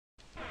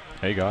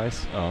Hey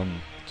guys,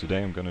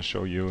 today I'm gonna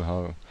show you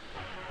how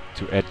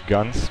to add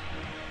guns,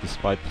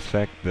 despite the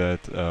fact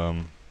that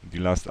the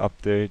last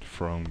update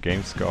from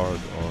GameGuard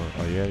or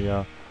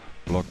AVA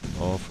blocked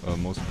off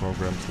most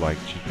programs like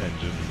Cheat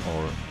Engine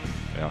or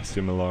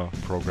similar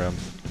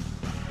programs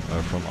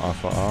from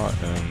AVA,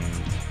 and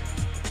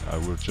I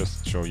will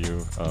just show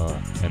you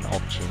an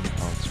option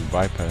how to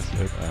bypass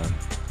it and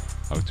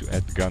how to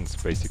add guns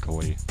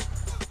basically.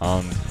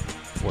 And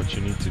what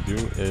you need to do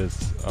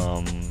is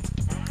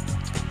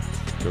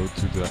go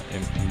to the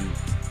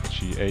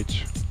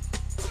MPGH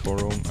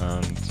forum,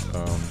 and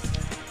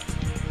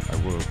I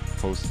will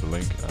post the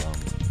link in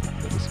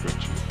the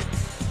description.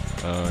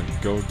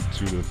 Go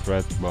to the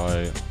thread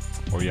by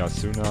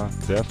Oyasuna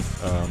Dev.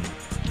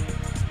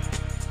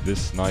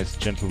 This nice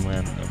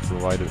gentleman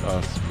provided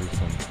us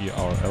with an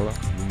ERL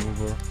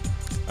remover,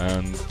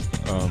 and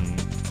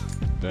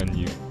then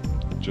you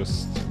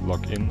just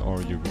log in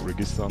or you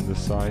register on this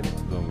site.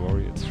 Don't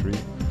worry, it's free,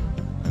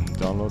 and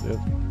download it.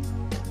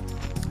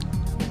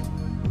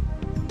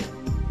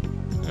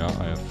 Yeah,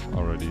 I have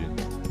already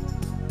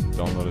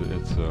downloaded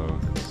it, so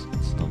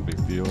it's no big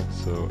deal.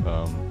 So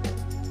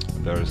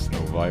there is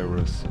no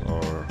virus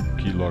or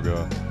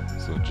keylogger,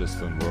 so just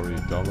don't worry,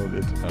 download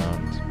it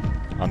and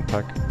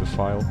unpack the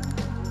file.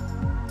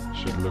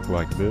 Should look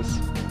like this,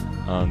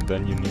 and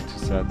then you need to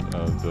set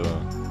the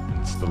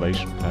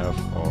installation path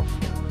of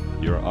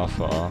your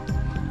AVA.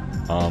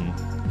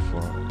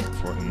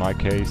 For in my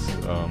case,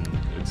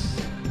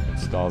 it's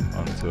installed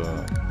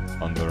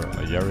under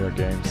Area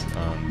Games,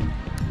 and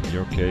in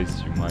your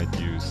case you might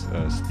use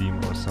Steam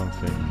or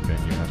something. Then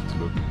you have to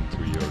look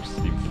into your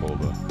Steam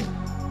folder.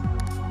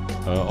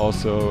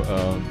 Also,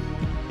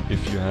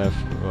 if you have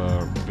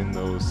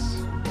Windows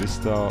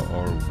Vista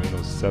or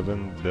Windows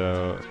 7,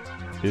 there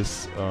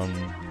is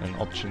an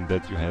option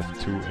that you have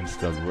two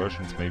installed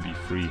versions, maybe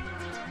three.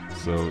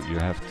 So you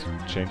have to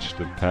change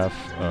the path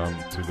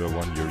to the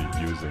one you're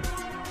using,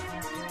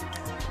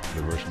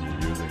 the version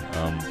you're using.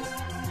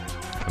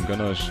 I'm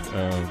gonna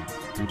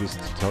do this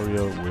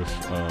tutorial with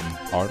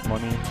art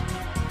money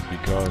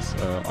because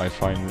I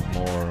find it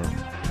more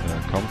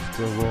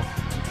comfortable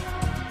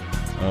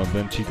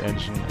than Cheat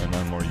Engine, and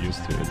I'm more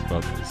used to it,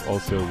 but it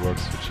also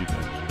works for Cheat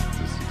Engine,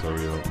 this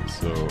tutorial.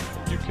 So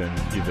you can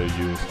either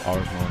use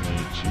art money,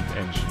 Cheat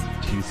Engine,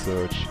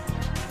 T-Search,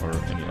 or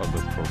any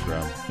other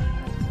program.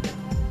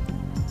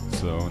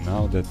 So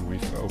now that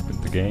we've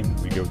opened the game,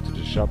 we go to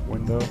the shop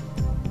window,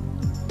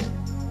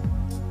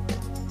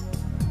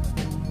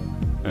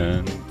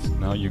 and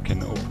now you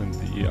can open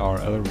the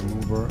ERL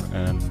remover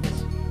and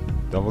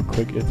double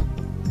click it.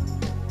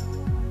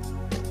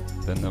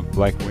 Then a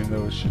black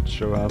window should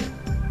show up,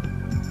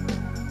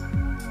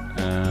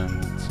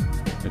 and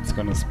it's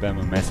gonna spam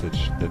a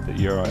message that the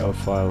ERL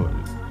file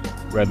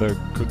whether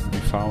couldn't be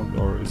found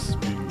or is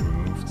being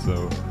removed,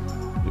 so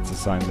it's a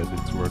sign that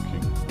it's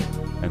working.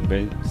 And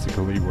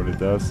basically what it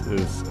does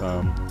is it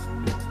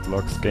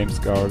locks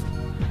GameGuard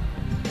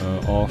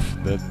off,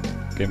 that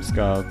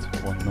GameGuard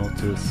won't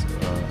notice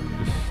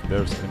if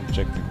there's an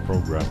injected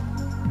program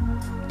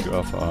to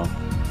AVA.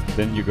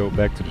 Then you go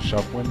back to the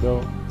shop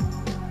window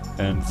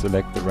and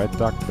select the red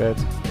duck bed.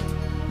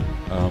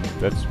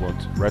 That's what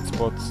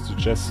Redspot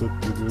suggested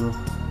to do,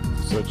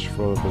 to search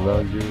for the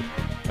value,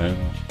 and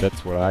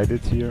that's what I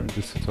did here in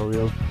this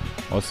tutorial.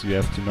 Also, you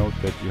have to note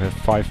that you have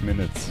 5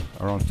 minutes,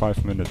 around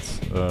 5 minutes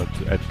to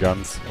add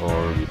guns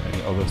or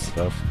any other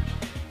stuff.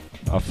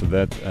 After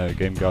that,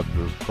 GameGuard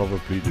will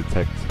probably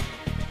detect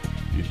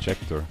the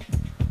injector.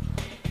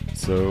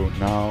 So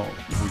now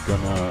we're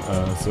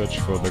gonna search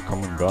for the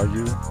common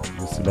value.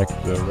 You select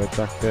the red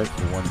duck bed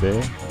for 1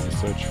 day, and you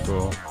search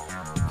for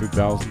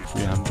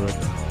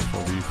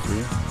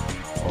 2343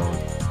 or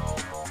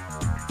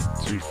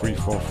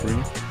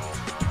 2343.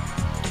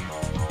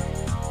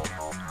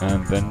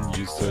 And then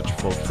you search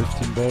for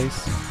 15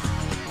 days.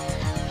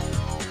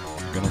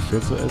 You're gonna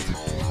filter it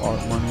with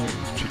art money,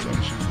 with Cheat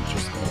Engine. You're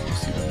just gonna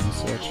proceed on the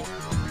search,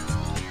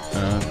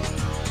 and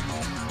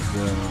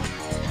then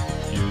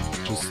you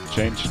just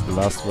change the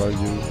last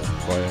value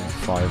by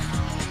 5.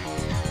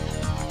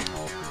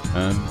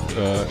 And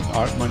in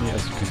art money,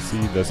 as you can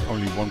see, there's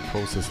only one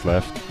process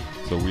left,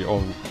 so we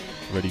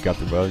already got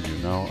the value.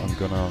 Now I'm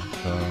gonna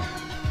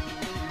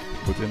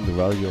put in the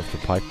value of the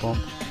pipe bomb,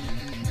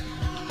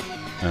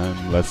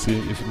 and let's see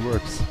if it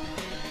works.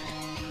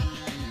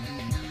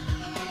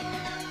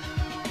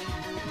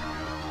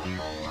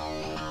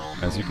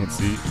 As you can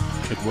see,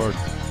 it worked.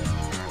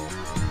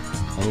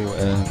 Oh,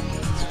 and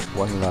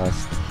one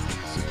last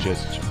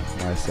suggestion from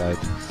my side,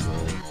 so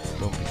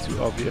don't be too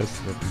obvious,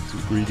 don't be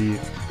too greedy,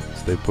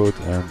 stay put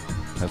and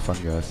have fun,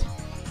 guys.